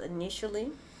conversations initially,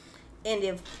 and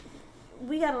if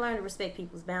we got to learn to respect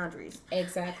people's boundaries.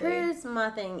 Exactly. Here's my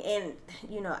thing, and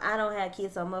I don't have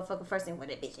kids, so motherfucker first thing, well,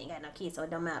 that bitch ain't got no kids, so it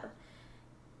don't matter.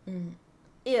 Mm.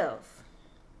 If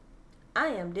I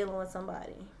am dealing with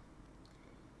somebody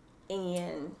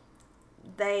and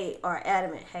they are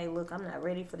adamant, hey, look, I'm not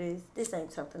ready for this. This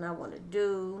ain't something I want to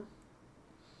do.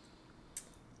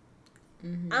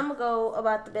 Mm-hmm. I'm going to go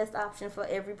about the best option for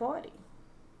every party.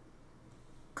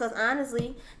 Because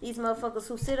honestly, these motherfuckers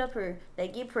who sit up here, they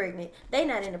get pregnant. They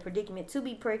not in a predicament to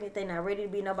be pregnant. They not ready to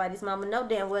be nobody's mama. No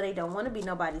damn well they don't want to be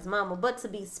nobody's mama. But to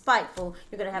be spiteful,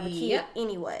 you're going to have a kid Yep.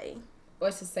 anyway. Or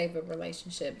to save a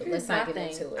relationship, but Here's let's not my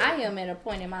get thing. into it. I am at a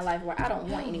point in my life where I don't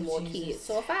want any more Jesus. kids.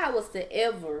 So if I was to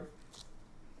ever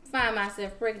find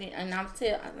myself pregnant and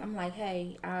I'm like,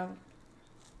 hey, I'm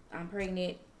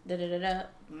pregnant, da da da da.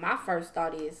 My first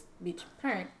thought is, bitch,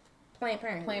 Planned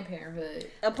Parenthood. Planned Parenthood.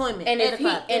 Appointment. And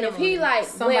if he like,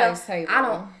 Somebody's well, table.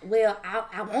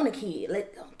 I want a kid.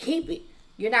 Keep it.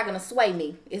 You're not gonna sway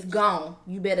me. It's gone.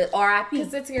 You better R.I.P.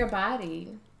 Because it's your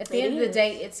body. At the It end of the is.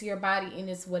 day, it's your body and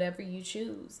it's whatever you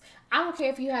choose. I don't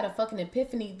care if you had a fucking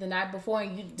epiphany the night before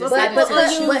and you decided But to you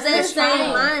choose use that this same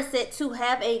wrong. mindset to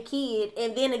have a kid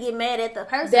and then to get mad at the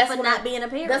person That's for what not I- being a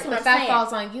parent. that's what But that saying.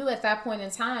 falls on you at that point in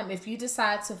time. If you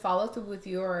decide to follow through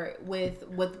with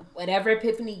whatever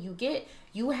epiphany you get,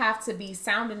 you have to be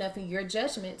sound enough in your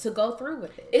judgment to go through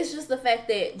with it. It's just the fact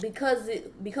that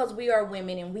because we are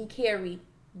women and we carry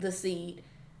the seed,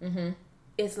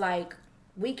 it's like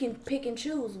we can pick and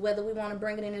choose whether we want to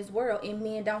bring it in this world, and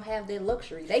men don't have that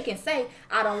luxury. They can say,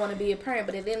 I don't want to be a parent,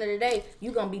 but at the end of the day,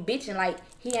 you going to be bitching like,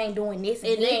 he ain't doing this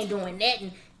and he ain't doing that.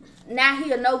 And now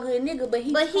he a no good nigga, but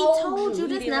he told you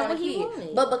he that's didn't not want what a he kid.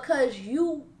 wanted. But because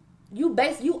you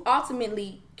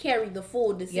ultimately carry the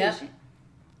full decision.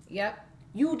 Yep.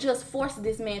 You just forced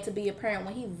this man to be a parent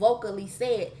when he vocally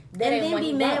said that And ain't then what be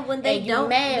he mad want. when they and you don't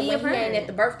mad be a when he ain't parent. at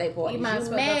the birthday party. You might as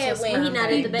You well go to mad a when sperm he not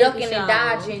bank. at the baby ducking and shower.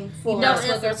 dodging for You might as Don't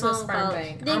well go answer to a phone sperm calls.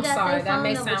 bank. They I'm got sorry, their that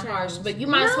may phone sound number harsh, changed. but you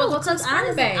might as well go to a 'cause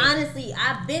sperm bank. Honestly,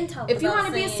 I've been talking If you about want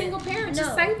to be a saying, single parent, just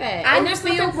no. say that. I and there's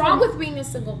feel nothing wrong with being a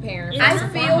single parent. I I first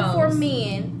and feel for foremost.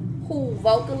 men who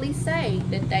vocally say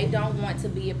that they don't want to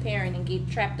be a parent and get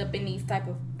trapped up in these type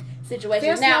of situations.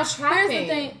 There's now, no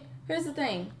trapping. Here's the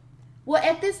thing. Well,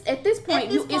 at this point, At this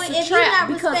point, it's a if you're trap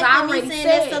not because I respecting me already saying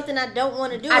said that's something I don't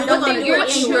want to do, I don't you're think gonna you're do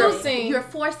it anyway. choosing You're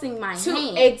forcing my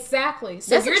hand. Exactly.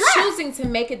 So That's a you're trap. choosing to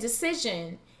make a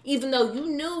decision, even though you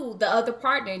knew the other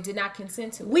partner did not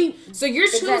consent to it. So you're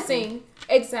choosing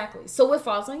exactly. So it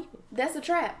falls on you. That's a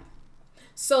trap.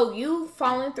 So you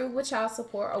falling through with child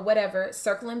support or whatever,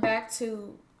 circling back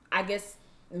to, I guess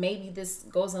maybe this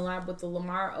goes in line with the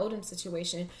Lamar Odom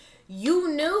situation. You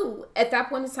knew at that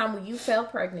point in time when you fell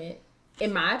pregnant,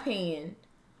 in my opinion,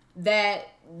 that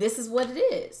this is what it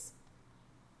is.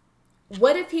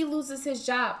 What if he loses his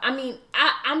job? I mean,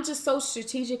 I'm just so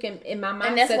strategic in my mindset,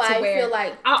 And that's why to where I feel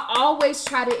like I always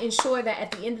try to ensure that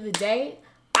at the end of the day,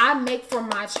 I make for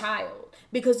my child,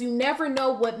 because you never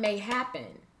know what may happen.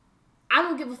 I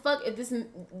don't give a fuck if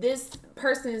this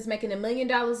person is making $1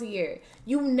 million a year.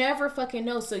 You never fucking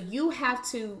know. So you have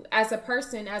to, as a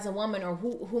person, as a woman, or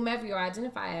whomever you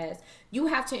identify as, you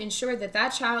have to ensure that that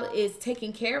child is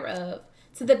taken care of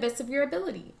to the best of your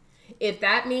ability. If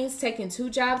that means taking 2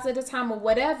 jobs at a time or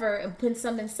whatever and putting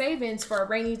some in savings for a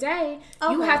rainy day,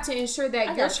 you have to ensure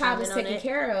that your child is taken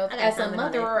care of as a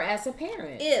mother or as a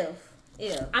parent. If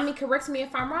I mean, correct me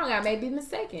if I'm wrong. I may be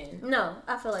mistaken. no,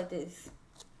 I feel like this.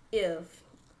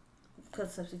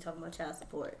 Because since we talking about child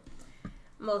support,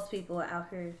 most people are out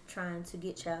here trying to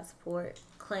get child support,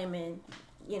 claiming,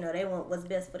 they want what's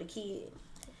best for the kid.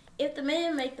 If the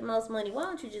man make the most money, why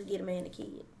don't you just get a man a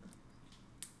kid?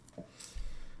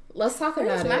 Let's talk about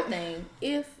here's it. my thing.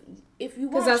 If you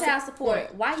want child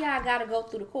support, why y'all gotta go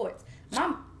through the courts?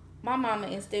 My mama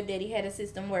and stepdaddy had a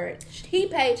system where he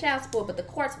paid child support, but the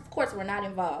courts were not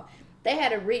involved. They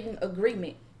had a written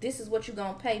agreement. This is what you're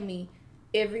gonna pay me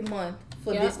every month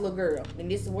for this little girl,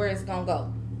 and this is where it's gonna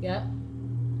go. Yep.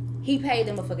 He paid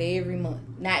them for every month.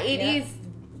 Now it is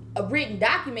a written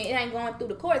document. It ain't going through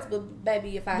the courts, but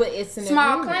baby, if it's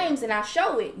small claims and I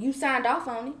show it, you signed off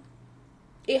on it.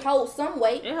 It holds some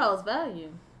weight. It holds value.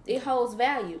 It holds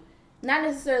value. Not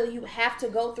necessarily you have to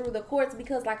go through the courts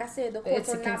because, like I said, the courts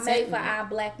are not made for our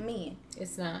black men.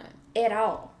 It's not. At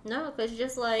all. No, because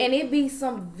just like... And it be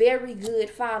some very good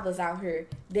fathers out here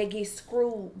that get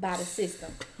screwed by the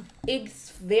system.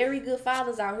 It's very good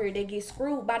fathers out here that get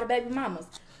screwed by the baby mamas.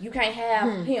 You can't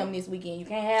have him this weekend. You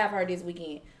can't have her this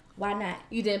weekend. Why not?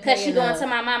 You didn't pay because she going to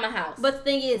my mama house. But the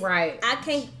thing is, right? I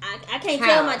can't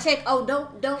tell my check. Oh,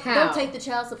 don't take the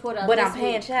child support out. But I'm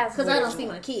paying child support because I don't see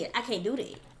my kid. I can't do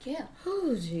that. Yeah.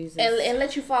 Oh Jesus. And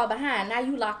let you fall behind. Now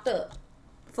you locked up.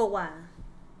 For why?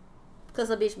 Because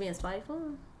a bitch being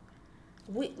spiteful.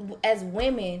 We, as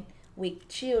women with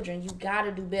children, you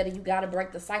gotta do better. You gotta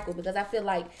break the cycle because I feel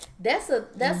like that's a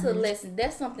lesson.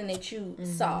 That's something that you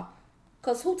saw.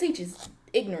 Cause who teaches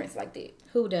ignorance like that?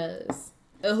 Who does?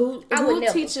 Who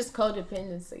teaches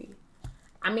codependency?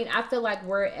 I mean, I feel like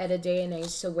we're at a day and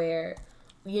age to where,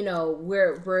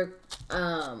 we're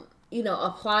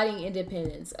applauding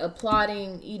independence,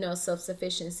 applauding,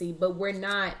 self-sufficiency, but we're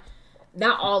not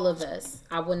all of us.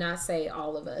 I will not say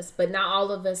all of us, but not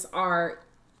all of us are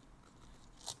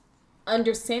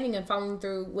understanding and following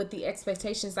through with the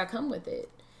expectations that come with it.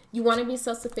 You want to be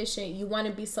self-sufficient, you want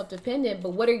to be self-dependent,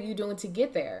 but what are you doing to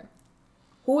get there?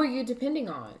 Who are you depending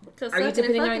on? Are you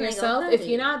depending on yourself? If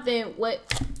you're not, then what?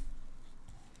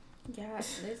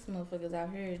 Gosh, there's motherfuckers out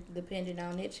here depending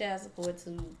on their child support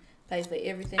to pay for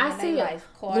everything I in see their it. life.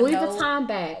 Louis Vuitton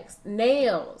bags,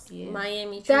 nails,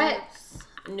 Miami trips,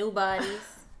 new bodies,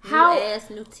 new ass,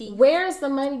 new teeth. Where's the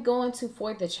money going to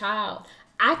for the child?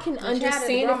 I can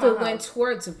understand if it went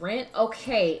towards rent.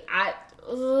 Okay,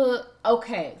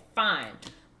 okay, fine.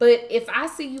 But if I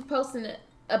see you posting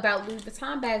about Louis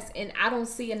Vuitton bags and I don't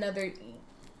see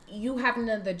you have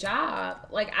another job,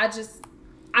 like I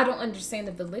don't understand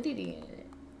the validity in it.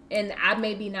 And I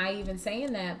may be naive in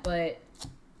saying that, but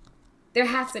there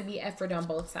has to be effort on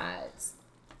both sides.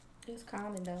 It's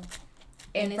common though.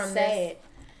 And it's sad.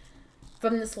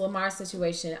 From this Lamar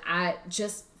situation,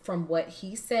 from what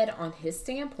he said on his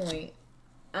standpoint,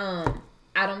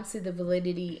 I don't see the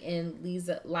validity in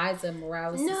Liza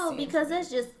Morales. No, because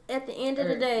that's just at the end of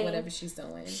the day, whatever she's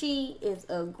doing. She is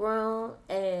a grown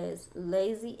ass,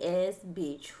 lazy ass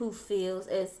bitch who feels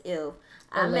as if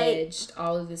alleged.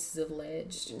 All of this is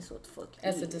alleged. That's what the fuck it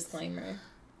is. As a disclaimer.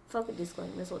 Fuck a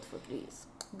disclaimer. That's what the fuck it is.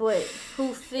 But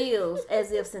who feels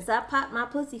as if since I popped my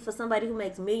pussy for somebody who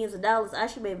makes millions of dollars, I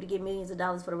should be able to get millions of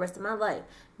dollars for the rest of my life.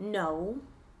 No.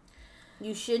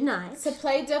 You should not. To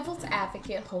play devil's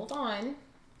advocate, hold on.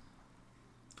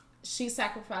 She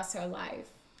sacrificed her life.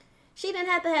 She didn't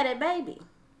have to have that baby.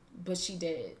 But she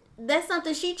did. That's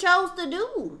something she chose to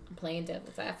do. Playing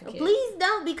devil's advocate. Please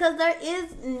don't, because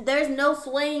there's no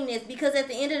swaying this. Because at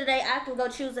the end of the day, I can go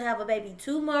choose to have a baby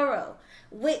tomorrow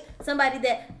with somebody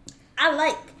that I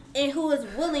like and who is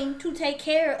willing to take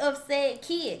care of said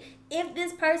kid. If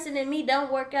this person and me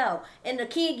don't work out and the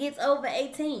kid gets over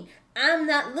 18, I'm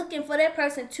not looking for that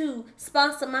person to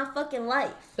sponsor my fucking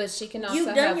life. But she can You also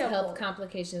done have your health part.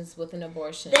 complications with an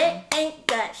abortion. That ain't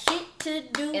got shit to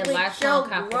do And with lifelong your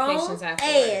complications grown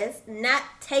afterwards. ass not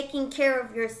taking care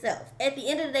of yourself. At the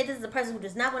end of the day, this is a person who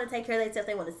does not want to take care of themselves.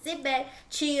 They want to sit back,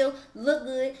 chill, look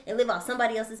good, and live off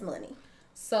somebody else's money.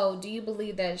 So, do you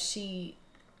believe that she,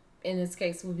 in this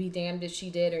case, would be damned if she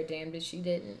did or damned if she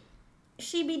didn't?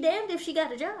 She'd be damned if she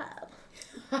got a job.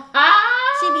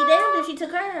 She'd be damned if she took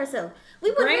care of herself.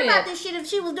 We wouldn't hear about Granted. this shit if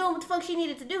she was doing what the fuck she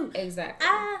needed to do. Exactly.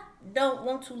 I don't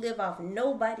want to live off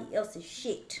nobody else's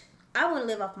shit. I want to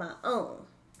live off my own.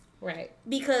 Right.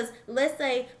 Because let's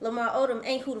say Lamar Odom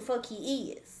ain't who the fuck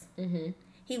he is. Mm-hmm.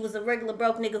 He was a regular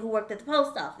broke nigga who worked at the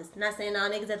post office. Not saying all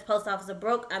niggas at the post office are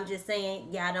broke. I'm just saying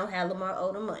y'all don't have Lamar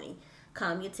Odom money.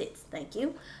 Calm your tits. Thank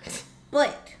you. But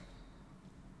what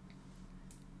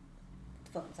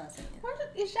the fuck was I saying? Where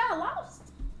is y'all lost?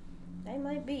 They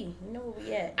might be. You know where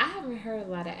we at. I haven't heard a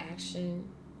lot of action,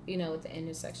 at the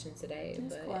intersection today,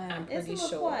 It's but quiet. I'm It's pretty a little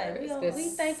sure quiet. We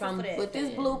thankful for that. But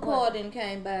this blue car then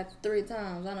came back 3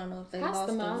 times. I don't know if they Pass lost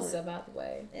the or Mazda, what. by the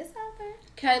way. It's out there.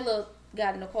 Kayla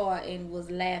got in the car and was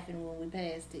laughing when we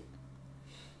passed it.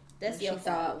 That's She your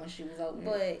thought fault. when she was opening.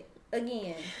 But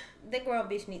again, that grown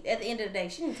bitch needs. At the end of the day,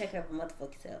 she need to take care of her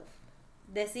motherfucking self.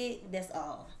 That's it. That's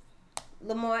all.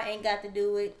 Lamar ain't got to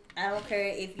do it. I don't care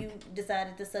if you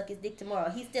decided to suck his dick tomorrow.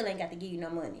 He still ain't got to give you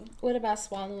no money. What about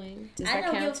swallowing? Does I that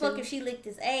don't give a count fuck too? if she licked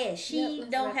his ass. She Yep,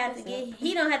 let's don't wrap have to this get.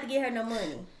 He don't have to get her no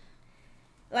money.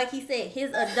 Like he said,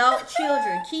 his adult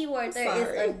children. Keyword there is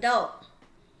Sorry. adult.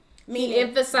 He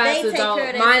emphasized they take adult. care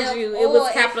of Mind themselves, you, it was or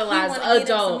if he capitalized wanna give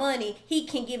them some adult. money, he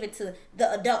can give it to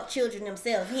the adult children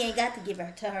themselves. He ain't got to give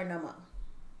it to her no more.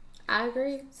 I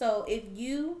agree. So if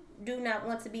you do not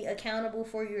want to be accountable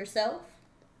for yourself,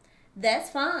 that's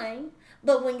fine.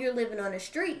 But when you're living on the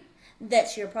street,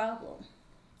 that's your problem,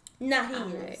 not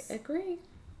his I agree.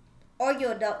 or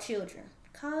your adult children.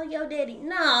 Call your daddy.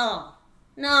 No.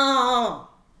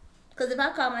 Because if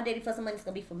I call my daddy for some money, it's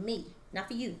going to be for me, not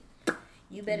for you.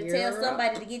 You better tell You're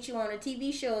somebody to get you on a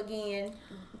TV show again.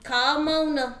 Call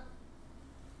Mona.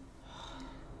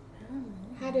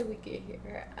 How did we get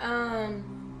here?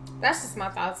 That's just my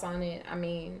thoughts on it. I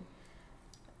mean,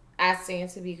 I stand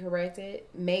to be corrected.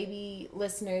 Maybe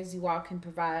listeners, you all can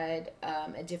provide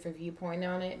a different viewpoint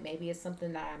on it. Maybe it's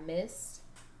something that I missed.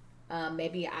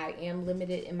 Maybe I am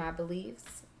limited in my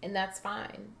beliefs, and that's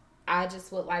fine. I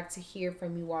just would like to hear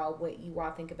from you all what you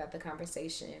all think about the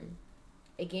conversation.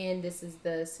 Again, this is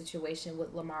the situation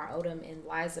with Lamar Odom and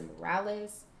Liza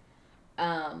Morales.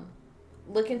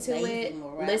 Look into it.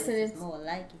 Listen. Is more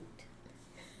like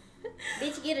it.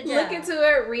 Bitch, get a job. Look into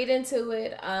it. Read into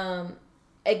it.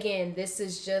 Again, this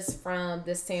is just from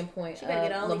the standpoint She better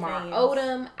get of Lamar OnlyFans.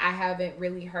 Odom. I haven't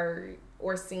really heard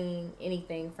or seen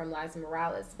anything from Liza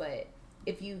Morales, but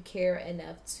if you care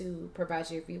enough to provide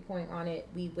your viewpoint on it,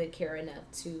 we would care enough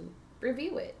to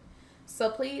review it. So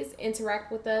please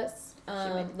interact with us.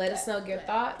 Let us know your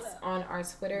thoughts on our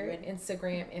Twitter,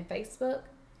 Instagram, and Facebook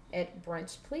at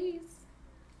Brunch Please.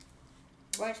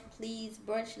 Brunch, please.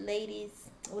 Brunch, ladies.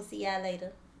 We'll see y'all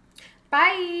later.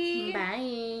 Bye.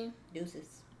 Bye.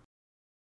 Deuces.